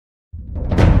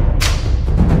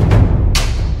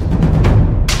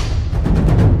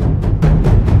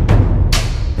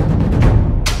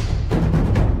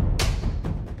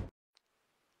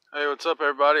What's up,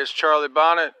 everybody? It's Charlie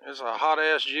Bonnet. It's a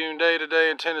hot-ass June day today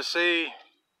in Tennessee.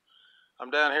 I'm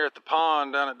down here at the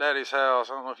pond down at Daddy's house.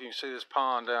 I don't know if you can see this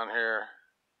pond down here.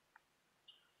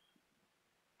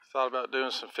 Thought about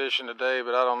doing some fishing today,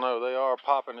 but I don't know. They are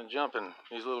popping and jumping.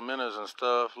 These little minnows and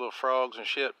stuff, little frogs and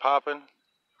shit popping.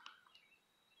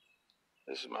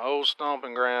 This is my old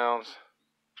stomping grounds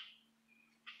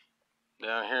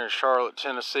down here in Charlotte,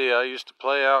 Tennessee. I used to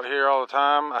play out here all the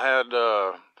time. I had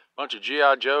a bunch of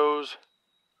G.I. Joes.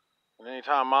 And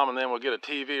anytime Mom and them would get a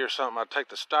TV or something, I'd take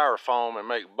the styrofoam and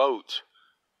make boats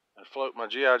and float my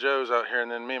G.I. Joes out here. And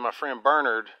then me and my friend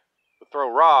Bernard would throw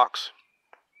rocks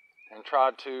and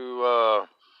try to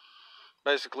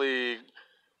basically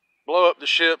blow up the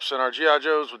ships, and our G.I.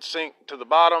 Joes would sink to the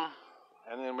bottom,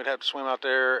 and then we'd have to swim out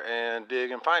there and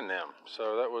dig and find them.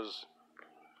 So that was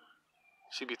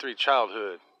CB3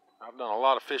 childhood. I've done a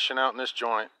lot of fishing out in this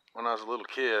joint when I was a little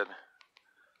kid.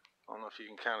 I don't know if you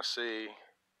can kind of see.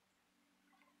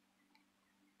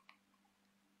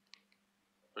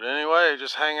 But anyway,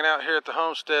 just hanging out here at the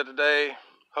homestead today.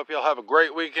 Hope y'all have a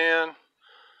great weekend.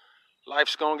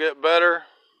 Life's gonna get better.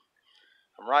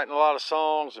 I'm writing a lot of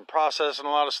songs and processing a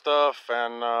lot of stuff,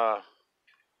 and I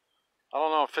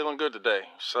don't know, I'm feeling good today.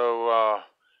 So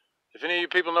if any of you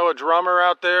people know a drummer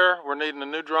out there, we're needing a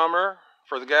new drummer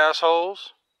for the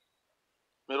Gasholes,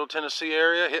 Middle Tennessee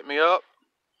area, hit me up.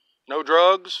 No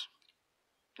drugs,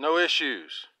 no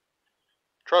issues.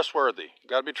 Trustworthy,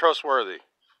 gotta be trustworthy.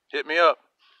 Hit me up.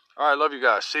 All right, love you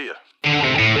guys, see ya.